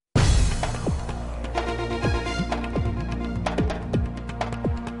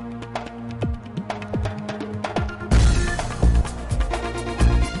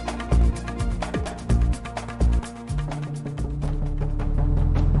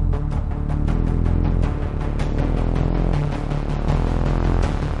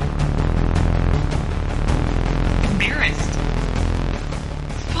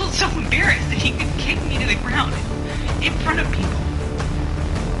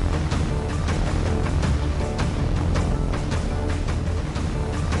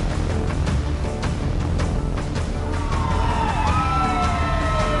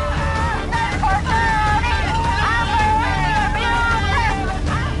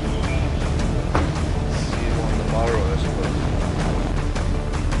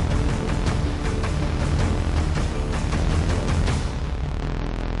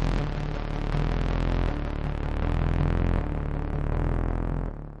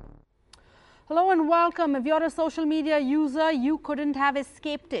Hello and welcome. If you're a social media user, you couldn't have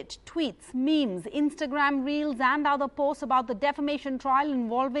escaped it. Tweets, memes, Instagram reels and other posts about the defamation trial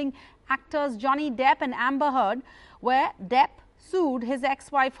involving actors Johnny Depp and Amber Heard, where Depp sued his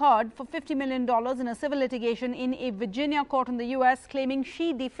ex-wife Heard for $50 million in a civil litigation in a Virginia court in the US, claiming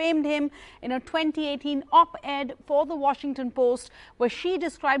she defamed him in a 2018 op-ed for the Washington Post, where she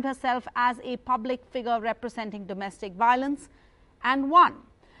described herself as a public figure representing domestic violence and won.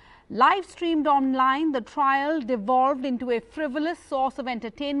 Live streamed online, the trial devolved into a frivolous source of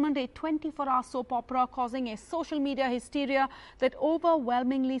entertainment, a 24-hour soap opera causing a social media hysteria that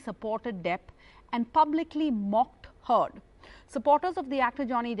overwhelmingly supported Depp and publicly mocked Heard. Supporters of the actor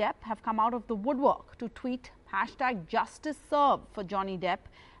Johnny Depp have come out of the woodwork to tweet #JusticeServed for Johnny Depp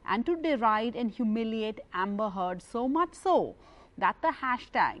and to deride and humiliate Amber Heard, so much so that the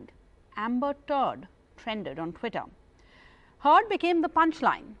hashtag #AmberTurd trended on Twitter. Heard became the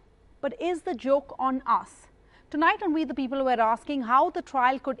punchline. But is the joke on us? Tonight on We the People, we're asking how the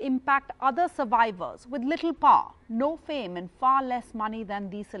trial could impact other survivors with little power, no fame and far less money than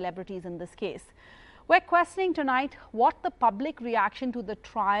these celebrities in this case. We're questioning tonight what the public reaction to the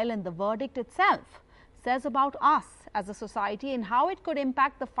trial and the verdict itself says about us as a society and how it could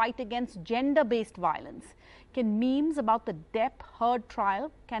impact the fight against gender-based violence. Can memes about the Depp-Heard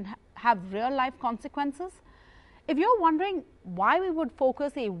trial have real-life consequences? If you're wondering why we would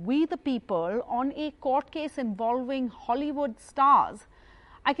focus a We the People on a court case involving Hollywood stars,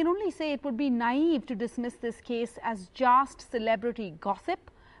 I can only say it would be naive to dismiss this case as just celebrity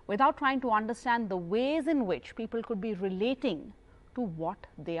gossip without trying to understand the ways in which people could be relating to what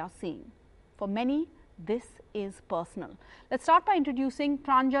they are seeing. For many, this is personal. Let's start by introducing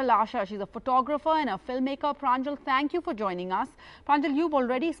Pranjal Asha. She's a photographer and a filmmaker. Pranjal, thank you for joining us. Pranjal, you've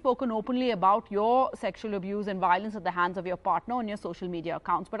already spoken openly about your sexual abuse and violence at the hands of your partner on your social media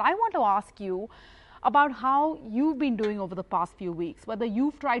accounts. But I want to ask you about how you've been doing over the past few weeks, whether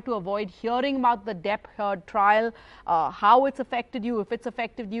you've tried to avoid hearing about the Depp-Heard trial, how it's affected you, if it's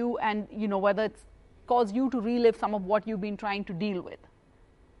affected you, and whether it's caused you to relive some of what you've been trying to deal with.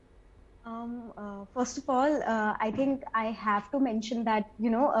 First of all, I think I have to mention that,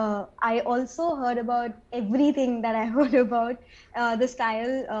 I also heard about everything that I heard about this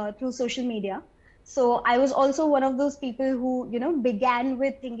trial through social media. So I was also one of those people who, began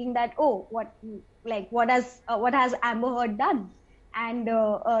with thinking that, oh, what has Amber Heard done? And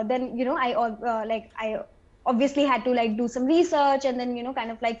then, I obviously had to do some research and then,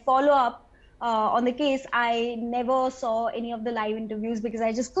 follow up on the case. I never saw any of the live interviews because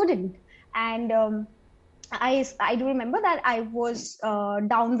I just couldn't. And I do remember that I was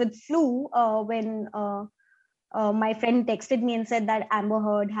down with flu when my friend texted me and said that Amber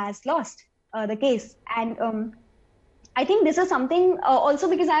Heard has lost the case. And I think this is something also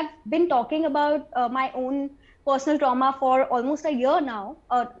because I've been talking about my own personal trauma for almost a year now,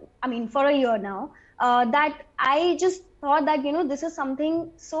 for a year now, that I just thought that, this is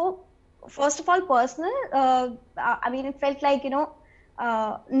something so, first of all, personal. It felt like,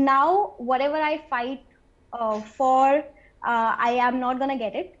 now whatever I fight for, I am not going to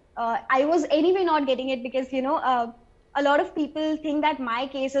get it. I was anyway not getting it because, a lot of people think that my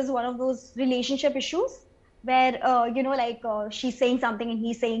case is one of those relationship issues where, she's saying something and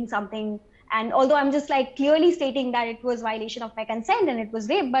he's saying something. And although I'm just clearly stating that it was violation of my consent and it was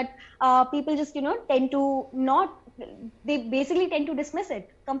rape, but people just, tend to they basically tend to dismiss it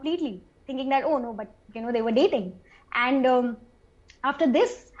completely, thinking that, oh no, but, they were dating. And after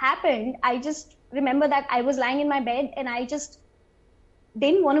this happened, I just remember that I was lying in my bed and I just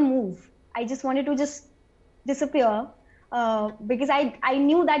didn't want to move. I just wanted to just disappear because I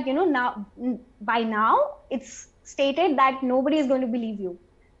knew that, now by now it's stated that nobody is going to believe you.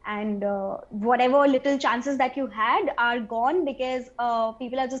 And whatever little chances that you had are gone because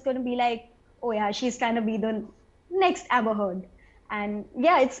people are just going to be like, oh yeah, she's trying to be the next Amber Heard. And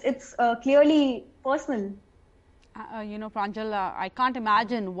yeah, it's clearly personal. Pranjal, I can't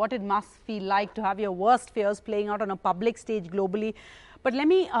imagine what it must feel like to have your worst fears playing out on a public stage globally. But let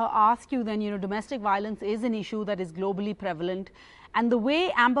me ask you then, domestic violence is an issue that is globally prevalent. And the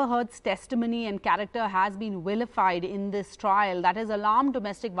way Amber Heard's testimony and character has been vilified in this trial, that has alarmed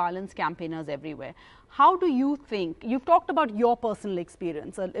domestic violence campaigners everywhere. How do you think, you've talked about your personal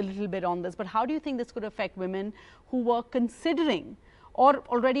experience a little bit on this, but how do you think this could affect women who were considering or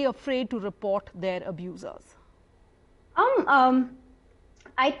already afraid to report their abusers?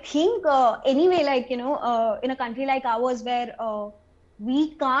 I think anyway, in a country like ours where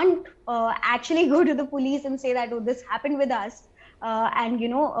we can't actually go to the police and say that, oh, this happened with us.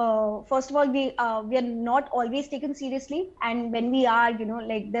 First of all, we are not always taken seriously. And when we are,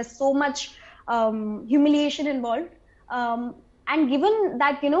 there's so much humiliation involved. And given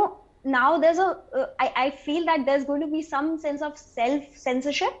that, now there's I feel that there's going to be some sense of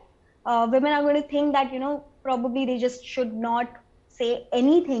self-censorship. Women are going to think that, probably they just should not say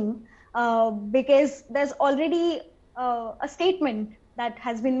anything because there's already a statement that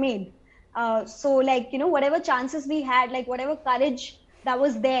has been made. So like, whatever chances we had, like whatever courage that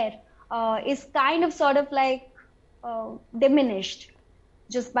was there is kind of sort of like diminished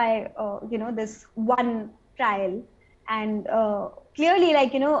just by, this one trial. And clearly,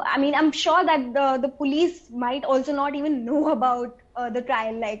 like, I mean, I'm sure that the police might also not even know about the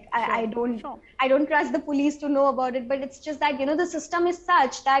trial. Like, I don't trust the police to know about it, but it's just that, the system is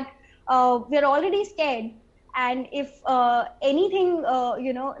such that we're already scared. And if anything,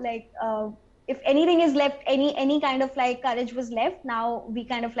 if anything is left, any kind of like courage was left, now we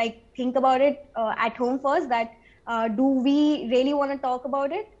kind of like think about it at home first, that do we really want to talk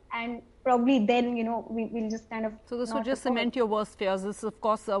about it? And probably then, we'll just kind of... So this would just cement your worst fears. This is, of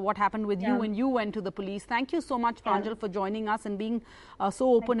course, what happened with you when you went to the police. Thank you so much, Pranjal, for joining us and being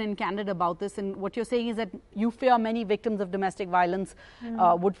so open and candid about this. And what you're saying is that you fear many victims of domestic violence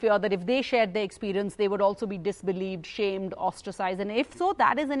would fear that if they shared their experience, they would also be disbelieved, shamed, ostracized. And if so,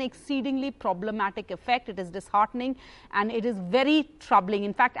 that is an exceedingly problematic effect. It is disheartening and it is very troubling.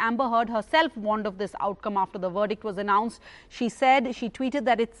 In fact, Amber Heard herself warned of this outcome after the verdict was announced. She tweeted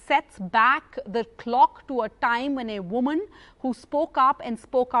that it sets back the clock to a time when a woman who spoke up and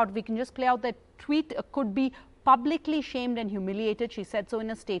spoke out, we can just play out that tweet, could be publicly shamed and humiliated. She said so in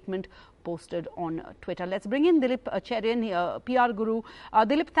a statement posted on Twitter. Let's bring in Dilip Cherian here, PR guru.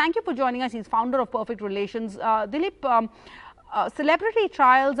 Dilip, thank you for joining us. He's founder of Perfect Relations. Dilip, celebrity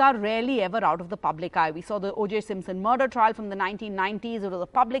trials are rarely ever out of the public eye. We saw the O.J. Simpson murder trial from the 1990s. It was a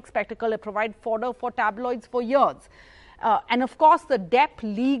public spectacle. It provided fodder for tabloids for years. And of course, the Depp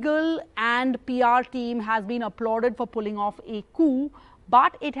legal and PR team has been applauded for pulling off a coup,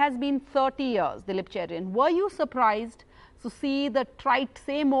 but it has been 30 years, Dilip Cherian. Were you surprised to see the trite,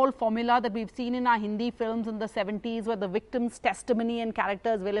 same old formula that we've seen in our Hindi films in the 70s, where the victim's testimony and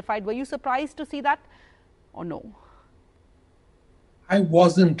character is vilified? Were you surprised to see that or no? I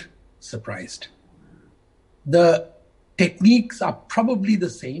wasn't surprised. The techniques are probably the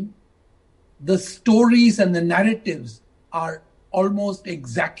same. The stories and the narratives are almost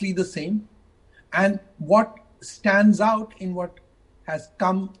exactly the same. And what stands out in what has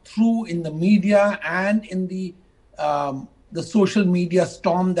come through in the media and in the social media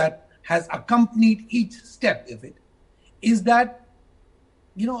storm that has accompanied each step of it is that,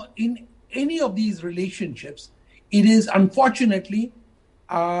 in any of these relationships, it is unfortunately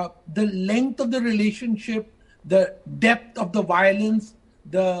the length of the relationship, the depth of the violence,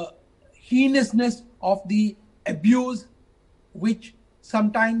 the heinousness of the abuse, which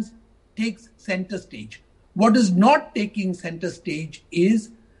sometimes takes center stage. What is not taking center stage is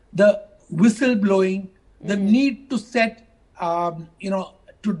the whistleblowing, the need to set,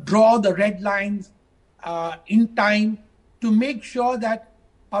 to draw the red lines in time to make sure that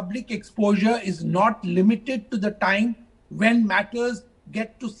public exposure is not limited to the time when matters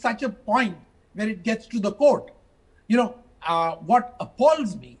get to such a point where it gets to the court. What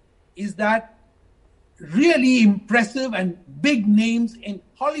appalls me is that really impressive and big names in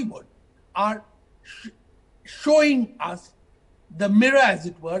Hollywood are showing us the mirror, as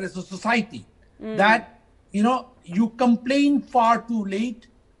it were, as a society. That, you complain far too late.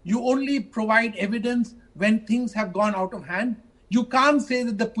 You only provide evidence when things have gone out of hand. You can't say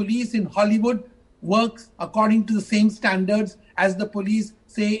that the police in Hollywood works according to the same standards as the police,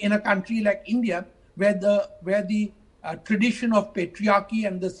 say, in a country like India, where the tradition of patriarchy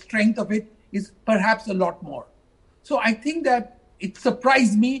and the strength of it is perhaps a lot more. So I think that it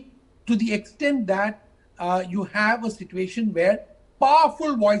surprised me to the extent that you have a situation where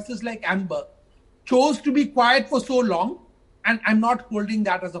powerful voices like Amber chose to be quiet for so long, and I'm not holding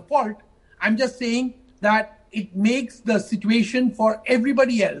that as a fault. I'm just saying that it makes the situation for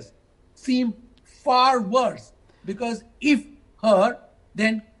everybody else seem far worse, because if her,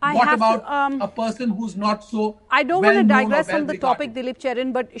 then what about a person who's not so I don't want to digress from the topic, Dilip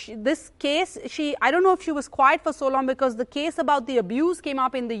Cherian, but this case, I don't know if she was quiet for so long because the case about the abuse came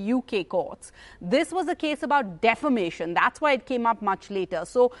up in the UK courts. This was a case about defamation. That's why it came up much later.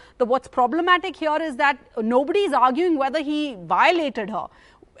 So what's problematic here is that nobody is arguing whether he violated her.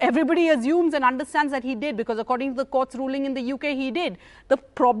 Everybody assumes and understands that he did, because according to the court's ruling in the UK, he did. The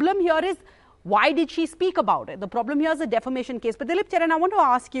problem here is, Why did she speak about it? The problem here is the defamation case. But Dilip Charan, I want to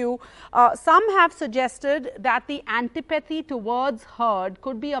ask you, some have suggested that the antipathy towards her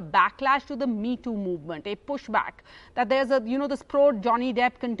could be a backlash to the Me Too movement, a pushback. That there's a, this pro-Johnny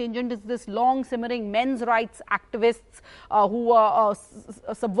Depp contingent is this long simmering men's rights activists who were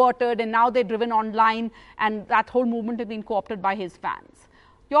subverted, and now they're driven online, and that whole movement has been co-opted by his fans.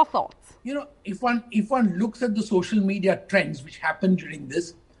 Your thoughts? If one looks at the social media trends which happened during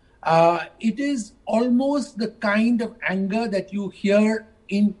this, it is almost the kind of anger that you hear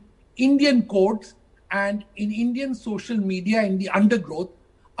in Indian courts and in Indian social media in the undergrowth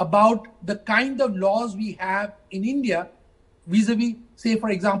about the kind of laws we have in India vis-a-vis, say, for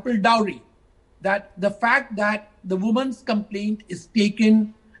example, dowry. That the fact that the woman's complaint is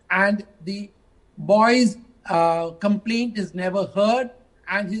taken and the boy's complaint is never heard,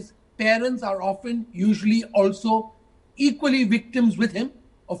 and his parents are often usually also equally victims with him.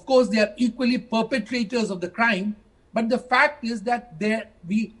 Of course, they are equally perpetrators of the crime. But the fact is that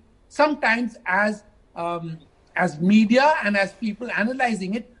we sometimes, as media and as people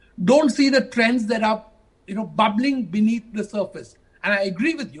analyzing it, don't see the trends that are bubbling beneath the surface. And I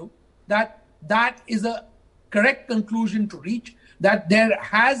agree with you that that is a correct conclusion to reach, that there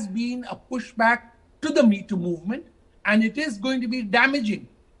has been a pushback to the Me Too movement, and it is going to be damaging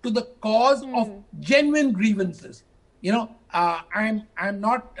to the cause of genuine grievances. I'm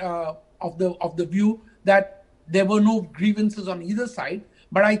not of the view that there were no grievances on either side,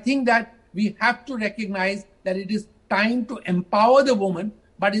 but I think that we have to recognize that it is time to empower the woman,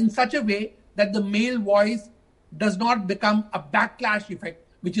 but in such a way that the male voice does not become a backlash effect,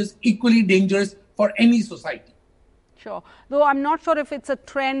 which is equally dangerous for any society. Sure. Though I'm not sure if it's a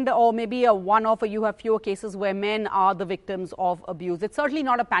trend or maybe a one-off, or you have fewer cases where men are the victims of abuse. It's certainly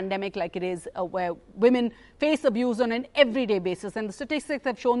not a pandemic like it is where women face abuse on an everyday basis. And the statistics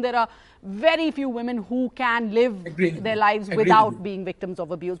have shown there are very few women who can live their lives without being victims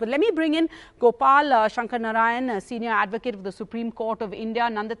of abuse. But let me bring in Gopal Shankar Narayan, Senior Advocate of the Supreme Court of India,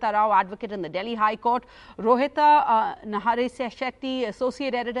 Nandita Rao, Advocate in the Delhi High Court, Rohita Naharesya Shetty,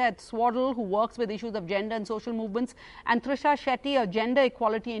 Associate Editor at Swaddle, who works with issues of gender and social movements, and Trisha Shetty, a gender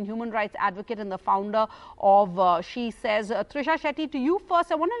equality and human rights advocate and the founder of She Says. Trisha Shetty, to you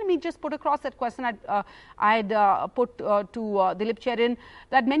first, I wanted to just put across that question I had put to Dilip Charan,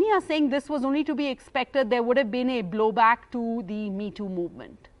 that many are saying this was only to be expected. There would have been a blowback to the Me Too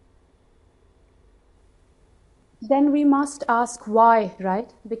movement. Then we must ask why, right?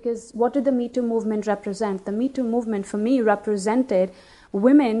 Because what did the Me Too movement represent? The Me Too movement, for me, represented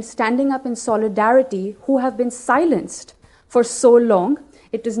women standing up in solidarity who have been silenced for so long.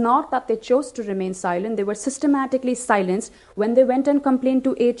 It is not that they chose to remain silent. They were systematically silenced. When they went and complained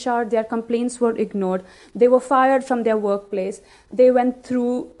to HR, their complaints were ignored. They were fired from their workplace. They went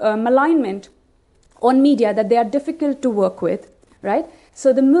through malignment on media that they are difficult to work with, right?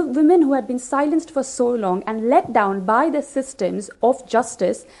 So the women who had been silenced for so long and let down by the systems of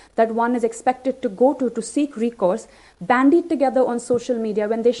justice that one is expected to go to seek recourse, bandied together on social media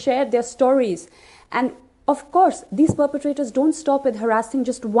when they shared their stories. And of course, these perpetrators don't stop with harassing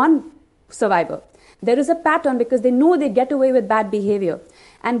just one survivor. There is a pattern because they know they get away with bad behavior.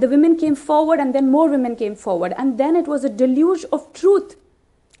 And the women came forward, and then more women came forward. And then it was a deluge of truth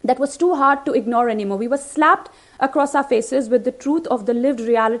that was too hard to ignore anymore. We were slapped across our faces with the truth of the lived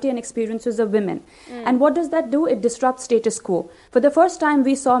reality and experiences of women. And what does that do? It disrupts status quo. For the first time,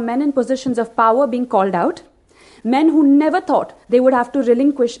 we saw men in positions of power being called out. Men who never thought they would have to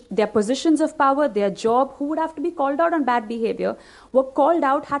relinquish their positions of power, their job, who would have to be called out on bad behavior, were called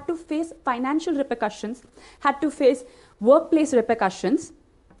out, had to face financial repercussions, had to face workplace repercussions,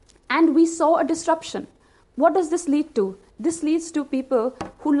 and we saw a disruption. What does this lead to? This leads to people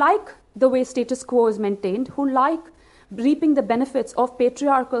who like the way status quo is maintained, who like reaping the benefits of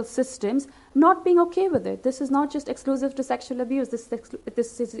patriarchal systems, not being okay with it. This is not just exclusive to sexual abuse. This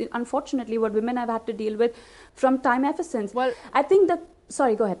is unfortunately what women have had to deal with from time ever since. Well, I think that...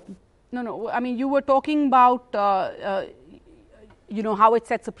 Sorry, go ahead. No. I mean, you were talking about... how it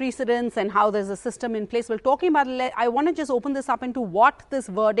sets a precedence and how there's a system in place. Well, talking about, I want to just open this up into what this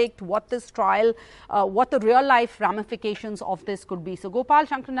verdict, what this trial, what the real life ramifications of this could be. So Gopal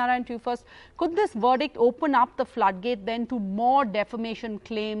Shankar Narayan, to you first, could this verdict open up the floodgate then to more defamation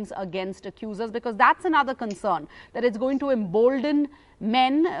claims against accusers? Because that's another concern, that it's going to embolden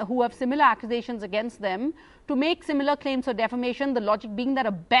men who have similar accusations against them to make similar claims for defamation, the logic being that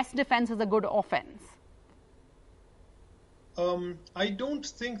a best defense is a good offense. I don't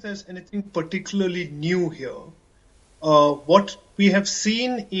think there's anything particularly new here. What we have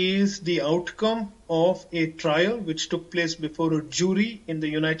seen is the outcome of a trial which took place before a jury in the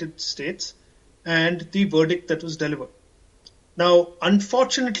United States, and the verdict that was delivered. Now,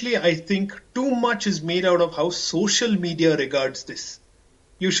 unfortunately, I think too much is made out of how social media regards this.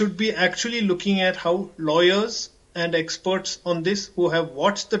 You should be actually looking at how lawyers and experts on this who have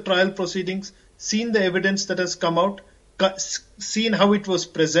watched the trial proceedings, seen the evidence that has come out, seen how it was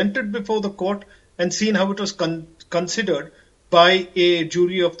presented before the court, and seen how it was considered by a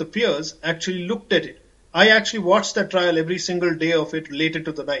jury of the peers, actually looked at it. I actually watched that trial every single day of it late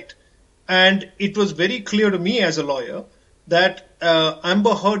into the night. And it was very clear to me as a lawyer that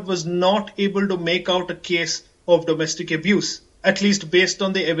Amber Heard was not able to make out a case of domestic abuse, at least based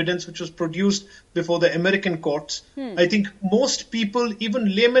on the evidence which was produced before the American courts. I think most people,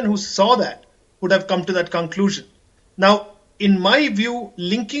 even laymen who saw that, would have come to that conclusion. Now, in my view,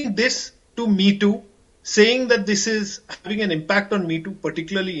 linking this to Me Too, saying that this is having an impact on Me Too,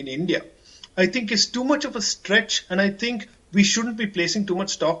 particularly in India, I think is too much of a stretch, and I think we shouldn't be placing too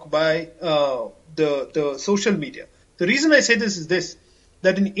much stock by the social media. The reason I say this is this,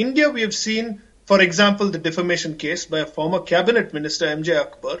 that in India we have seen, for example, the defamation case by a former cabinet minister, M.J.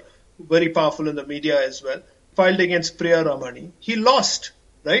 Akbar, very powerful in the media as well, filed against Priya Ramani. He lost,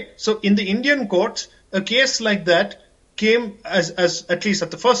 right? So in the Indian courts, a case like that came as at least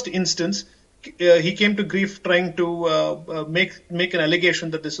at the first instance, he came to grief trying to make an allegation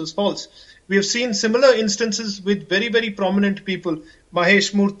that this was false. We have seen similar instances with very, very prominent people,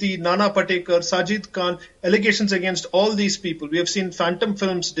 Mahesh Murthy, Nana Patekar, Sajid Khan, allegations against all these people. We have seen Phantom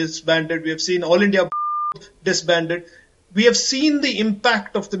Films disbanded. We have seen All India disbanded. We have seen the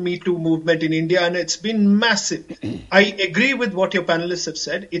impact of the Me Too movement in India, and it's been massive. I agree with what your panelists have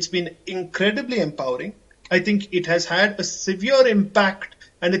said. It's been incredibly empowering. I think it has had a severe impact,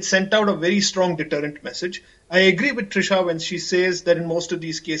 and it sent out a very strong deterrent message. I agree with Trisha when she says that in most of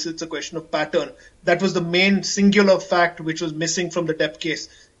these cases, it's a question of pattern. That was the main singular fact which was missing from the Depp case.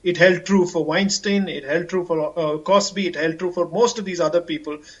 It held true for Weinstein, it held true for Cosby, it held true for most of these other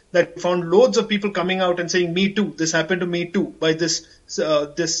people, that found loads of people coming out and saying, me too, this happened to me too, by this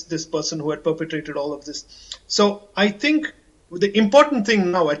person who had perpetrated all of this. So I think the important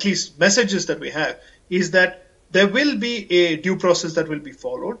thing now, at least messages that we have, is that there will be a due process that will be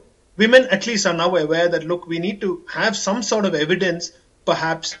followed. Women at least are now aware that, look, we need to have some sort of evidence,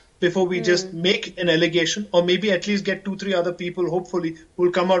 perhaps, before we just make an allegation, or maybe at least get 2-3 other people, hopefully, who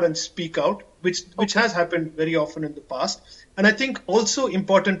will come out and speak out, which has happened very often in the past. And I think also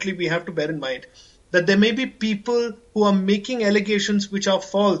importantly, we have to bear in mind that there may be people who are making allegations which are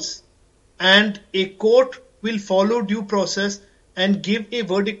false, and a court will follow due process and give a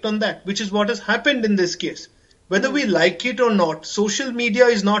verdict on that, which is what has happened in this case. Whether we like it or not, social media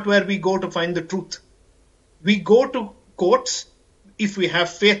is not where we go to find the truth. We go to courts if we have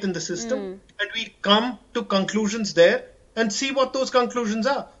faith in the system, and we come to conclusions there and see what those conclusions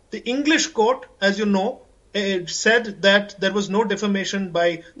are. The English court, as you know, said that there was no defamation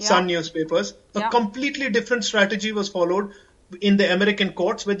by Sun newspapers. A completely different strategy was followed in the American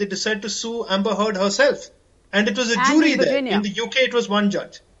courts, where they decided to sue Amber Heard herself. And it was a jury there. In the UK, it was one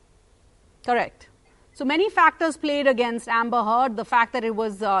judge. Correct. So many factors played against Amber Heard. The fact that it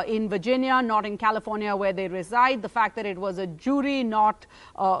was in Virginia, not in California where they reside. The fact that it was a jury, not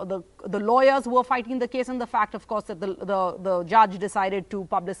the lawyers who were fighting the case. And the fact, of course, that the judge decided to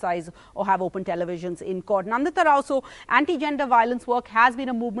publicize or have open televisions in court. Nandita Rao, so anti-gender violence work has been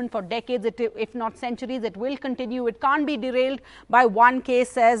a movement for decades, if not centuries. It will continue. It can't be derailed by one case,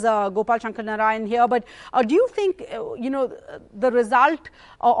 says Gopal Shankar Narayan here. But do you think, the result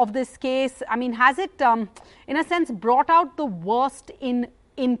of this case, I mean, has it in a sense brought out the worst in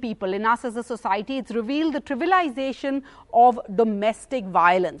people, in us as a society? It's revealed the trivialization of domestic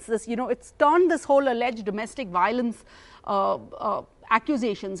violence. This, it's turned this whole alleged domestic violence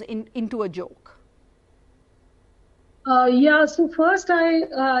accusations into a joke. So first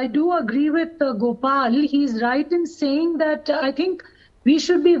I do agree with Gopal. He's right in saying that I think we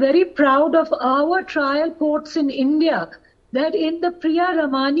should be very proud of our trial courts in India, that in the Priya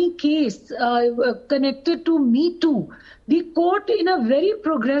Ramani case connected to Me Too, the court in a very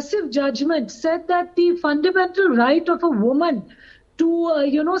progressive judgment said that the fundamental right of a woman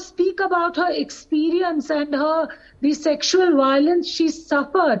to, speak about her experience and the sexual violence she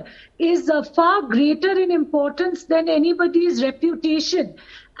suffered is far greater in importance than anybody's reputation.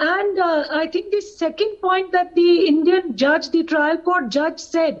 And I think the second point that the Indian judge, the trial court judge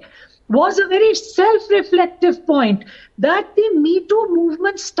said, was a very self-reflective point, that the Me Too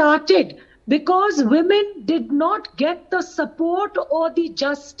movement started because women did not get the support or the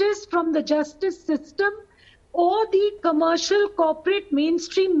justice from the justice system or the commercial corporate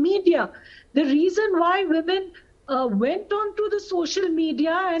mainstream media. The reason why women went on to the social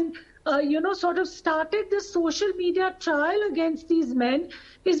media and sort of started this social media trial against these men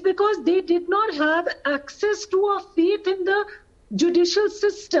is because they did not have access to or faith in the judicial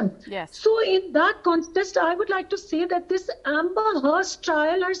system. Yes. So in that context, I would like to say that this Amber Heard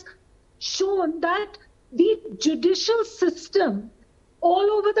trial has shown that the judicial system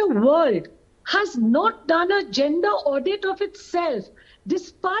all over the world has not done a gender audit of itself,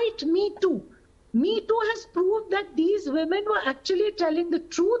 despite Me Too. Me Too has proved that these women were actually telling the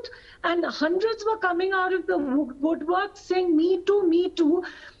truth, and hundreds were coming out of the woodwork saying Me Too, Me Too.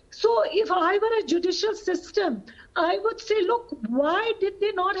 So if I were a judicial system, I would say, look, why did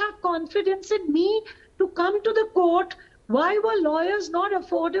they not have confidence in me to come to the court? Why were lawyers not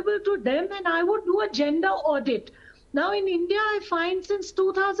affordable to them? And I would do a gender audit. Now in India, I find since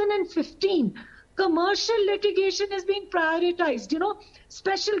 2015, commercial litigation is being prioritized.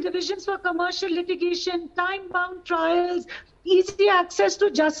 Special divisions for commercial litigation, time-bound trials, easy access to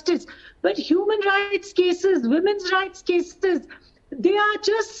justice. But human rights cases, women's rights cases, they are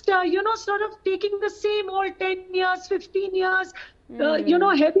just, sort of taking the same old 10 years, 15 years,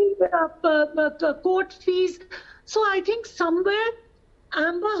 heavy court fees. So I think somewhere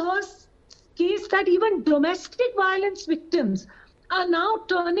Amber Heard's case that even domestic violence victims are now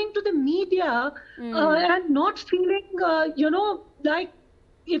turning to the media and not feeling, like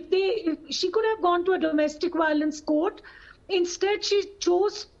if she could have gone to a domestic violence court. Instead, she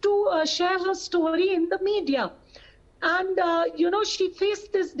chose to share her story in the media. And, she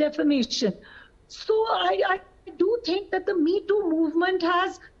faced this defamation. So I do think that the Me Too movement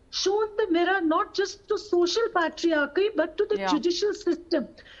has shown the mirror not just to social patriarchy, but to the judicial system.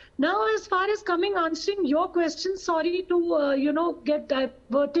 Now, as far as answering your question, sorry to, get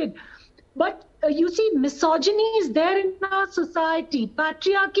diverted. But you see, misogyny is there in our society.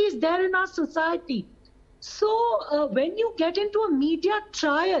 Patriarchy is there in our society. So when you get into a media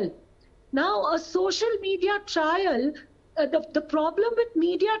trial, now a social media trial, the problem with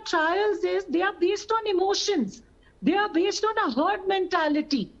media trials is they are based on emotions. They are based on a herd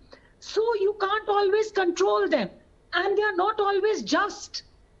mentality. So you can't always control them. And they are not always just.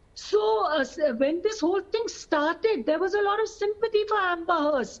 So when this whole thing started, there was a lot of sympathy for Amber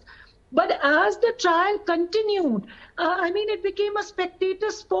Heard. But as the trial continued, it became a spectator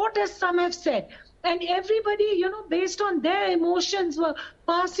sport, as some have said. And everybody, based on their emotions, were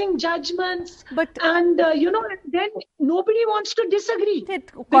passing judgments. And then nobody wants to disagree.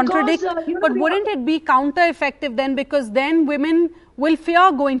 It contradicts, but wouldn't it be counter-effective then? Because then women will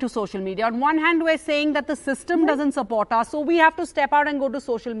fear going to social media. On one hand, we're saying that the system doesn't support us, so we have to step out and go to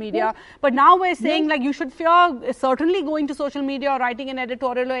social media. But now we're saying like you should fear certainly going to social media or writing an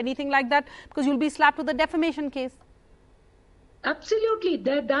editorial or anything like that, because you'll be slapped with a defamation case. Absolutely,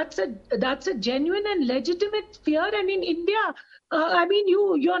 that's a genuine and legitimate fear. And in India,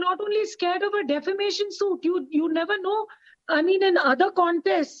 you're not only scared of a defamation suit. You never know. In other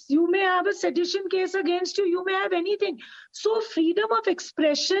contests, you may have a sedition case against you. You may have anything. So freedom of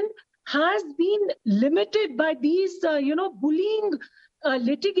expression has been limited by these, bullying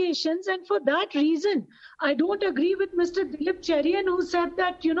litigations. And for that reason, I don't agree with Mr. Dilip Cherian, who said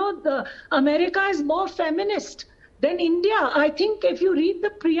that, the America is more feminist than India. I think if you read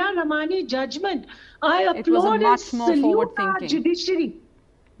the Priya Ramani judgment, I applaud and salute our judiciary.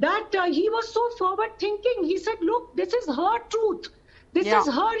 That he was so forward thinking. He said, look, this is her truth. This is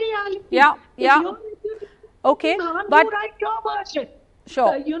her reality. Okay, but you write your version.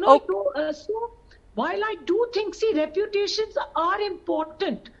 Sure. So while I do think, reputations are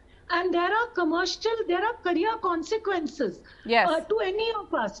important. And there are career consequences to any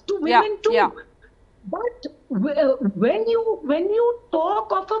of us, to women too. Yeah. But when you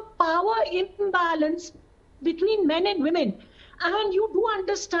talk of a power imbalance between men and women, and you do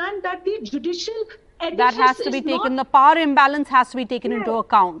understand that the judicial that has to be taken, the power imbalance has to be taken into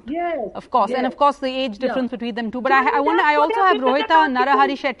account. Yes. Of course. Yes. And of course the age difference between them too. But I also have Rohita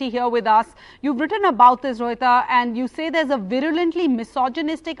Narahari Shetty here with us. You've written about this, Rohita, and you say there's a virulently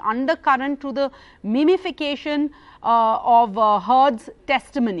misogynistic undercurrent to the mimification of Heard's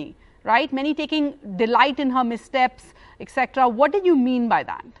testimony, right? Many taking delight in her missteps, etc. What did you mean by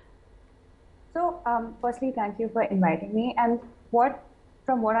that? So, firstly, thank you for inviting me. And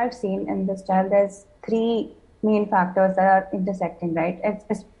from what I've seen in this trial, there's three main factors that are intersecting, right?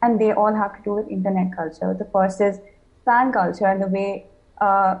 And they all have to do with internet culture. The first is fan culture and the way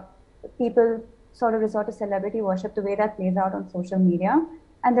people sort of resort to celebrity worship, the way that plays out on social media.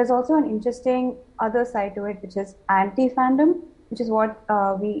 And there's also an interesting other side to it, which is anti-fandom, which is what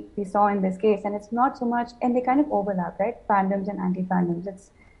we saw in this case. And it's not so much, and they kind of overlap, right? Fandoms and anti-fandoms.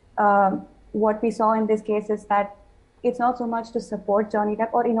 It's what we saw in this case is that it's not so much to support Johnny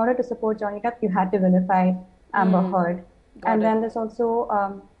Depp, or in order to support Johnny Depp, you had to vilify Amber Heard. And then there's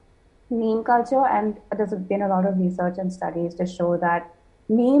also meme culture, and there's been a lot of research and studies to show that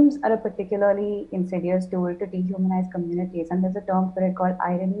memes are a particularly insidious tool to dehumanize communities. And there's a term for it called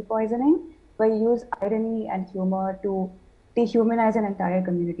irony poisoning, where you use irony and humor to dehumanize an entire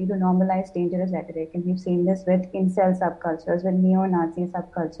community, to normalize dangerous rhetoric. And we've seen this with incel subcultures, with neo-Nazi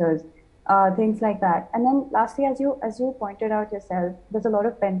subcultures, things like that. And then lastly, as you pointed out yourself, there's a lot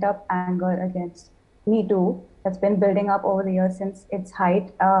of pent-up anger against Me Too that's been building up over the years since its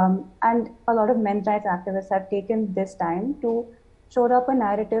height. And a lot of men's rights activists have taken this time to show up a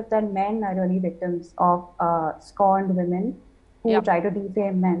narrative that men are really victims of scorned women who try to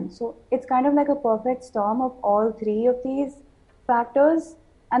defame men. So it's kind of like a perfect storm of all three of these factors.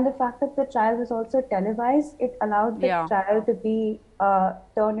 And the fact that the trial was also televised, it allowed the trial to be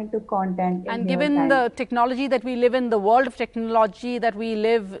turned into content. And given the technology that we live in, the world of technology that we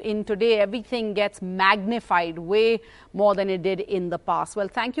live in today, everything gets magnified way more than it did in the past. Well,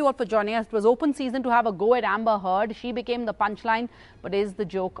 thank you all for joining us. It was open season to have a go at Amber Heard. She became the punchline, but is the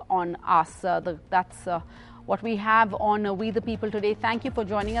joke on us. That's what we have on We the People today. Thank you for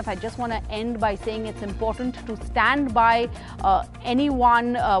joining us. I just want to end by saying it's important to stand by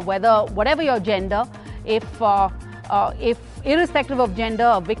anyone, whatever your gender, if irrespective of gender,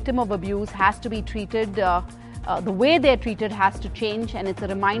 a victim of abuse has to be treated, the way they're treated has to change. And it's a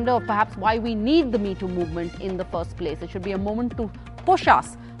reminder of perhaps why we need the Me Too movement in the first place. It should be a moment to push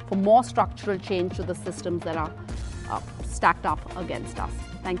us for more structural change to the systems that are stacked up against us.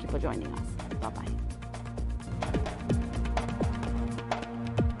 Thank you for joining us. Bye-bye.